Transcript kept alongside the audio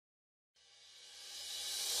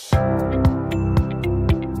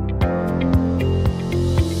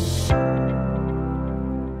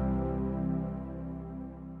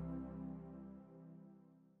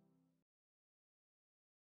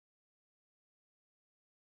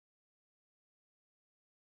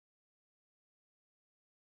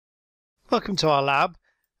Welcome to our lab.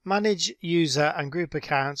 Manage user and group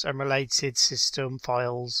accounts and related system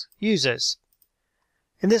files users.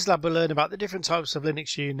 In this lab we'll learn about the different types of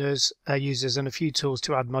Linux users and a few tools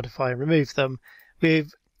to add, modify and remove them.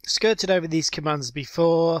 We've skirted over these commands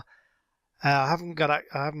before. I haven't got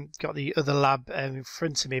the other lab in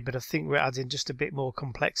front of me, but I think we're adding just a bit more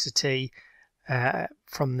complexity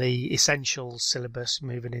from the essentials syllabus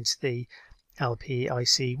moving into the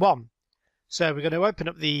LPIC1. So we're going to open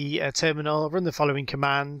up the terminal, run the following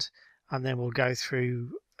command, and then we'll go through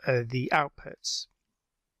the outputs.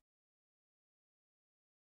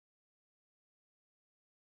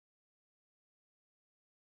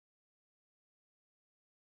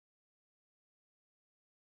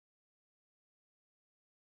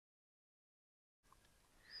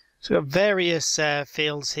 So we've got various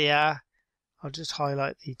fields here. I'll just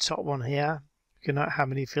highlight the top one here. You can note how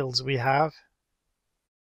many fields we have.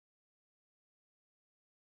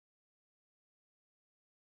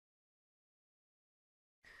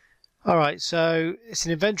 Alright, so it's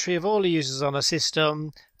an inventory of all the users on a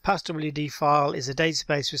system. Pass.wd file is a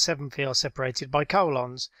database with 7 fields separated by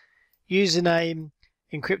colons. Username,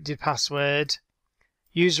 encrypted password,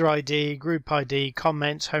 user ID, group ID,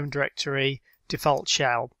 comments, home directory, default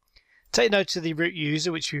shell. Take note of the root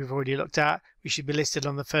user, which we've already looked at. We should be listed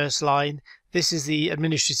on the first line. This is the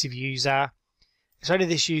administrative user. It's only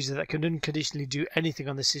this user that can unconditionally do anything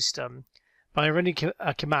on the system. By running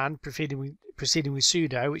a command proceeding with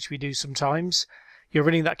sudo, which we do sometimes, you're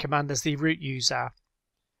running that command as the root user.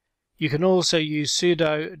 You can also use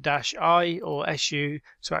sudo-i or su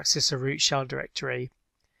to access a root shell directory.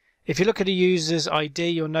 If you look at a user's ID,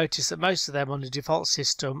 you'll notice that most of them on the default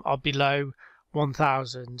system are below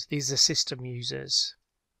 1000. These are system users.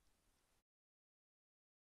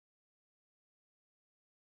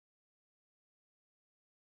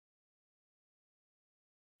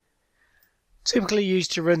 Typically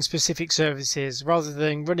used to run specific services rather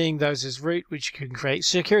than running those as root, which can create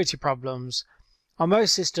security problems. On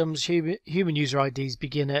most systems, human user IDs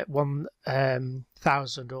begin at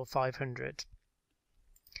 1000 or 500.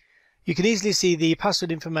 You can easily see the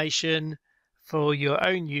password information for your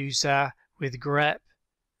own user with grep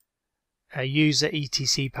user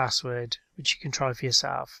etc password, which you can try for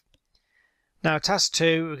yourself. Now, task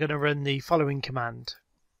 2, we're going to run the following command.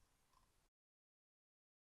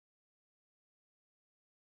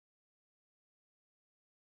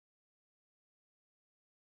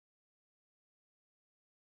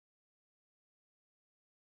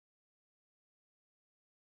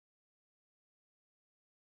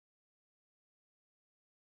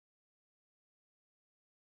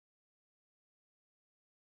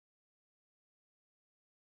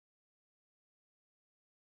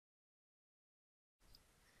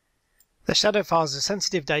 The shadow file is a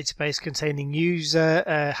sensitive database containing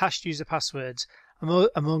hashed user passwords,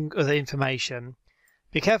 among other information.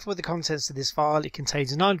 Be careful with the contents of this file. It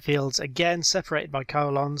contains 9 fields, again separated by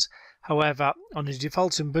colons. However, on a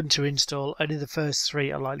default Ubuntu install, only the first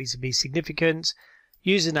 3 are likely to be significant.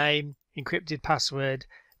 Username, encrypted password,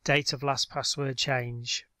 date of last password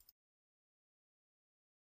change.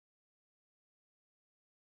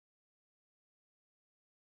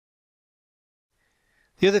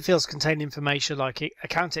 The other fields contain information like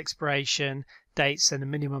account expiration, dates and the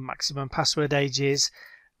minimum maximum password ages,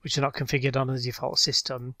 which are not configured on the default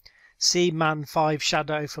system. See man5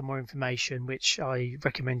 shadow for more information, which I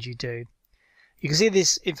recommend you do. You can see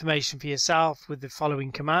this information for yourself with the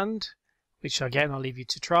following command, which again I'll leave you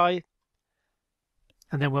to try.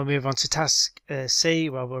 And then we'll move on to task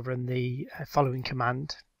C, where we'll run the following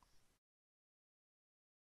command.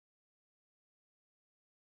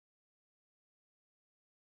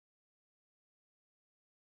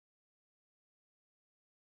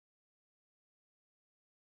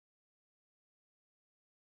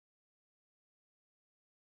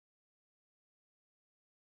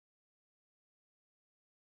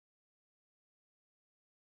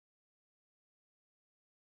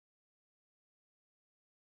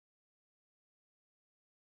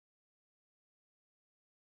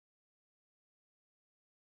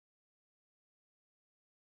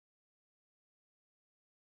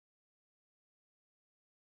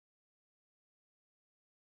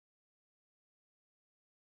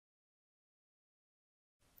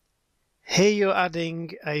 Here you're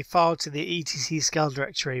adding a file to the etc scale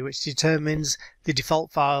directory, which determines the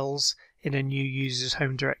default files in a new user's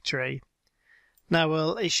home directory. Now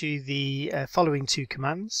we'll issue the following 2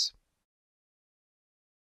 commands.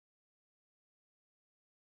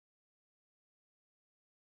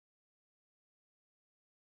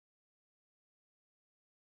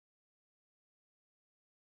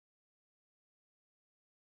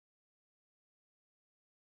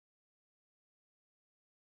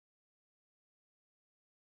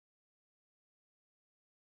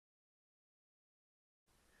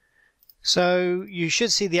 So you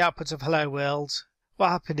should see the output of hello world. What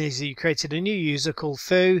happened is that you created a new user called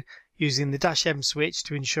foo using the -m switch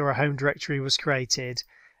to ensure a home directory was created.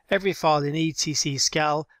 Every file in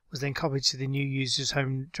etc.scal was then copied to the new user's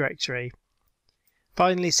home directory.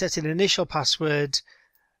 Finally, set an initial password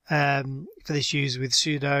for this user with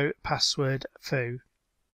sudo password foo.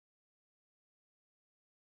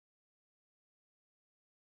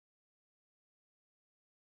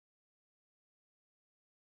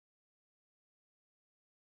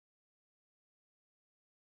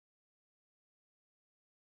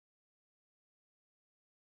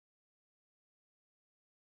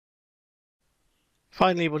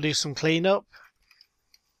 Finally, we'll do some cleanup.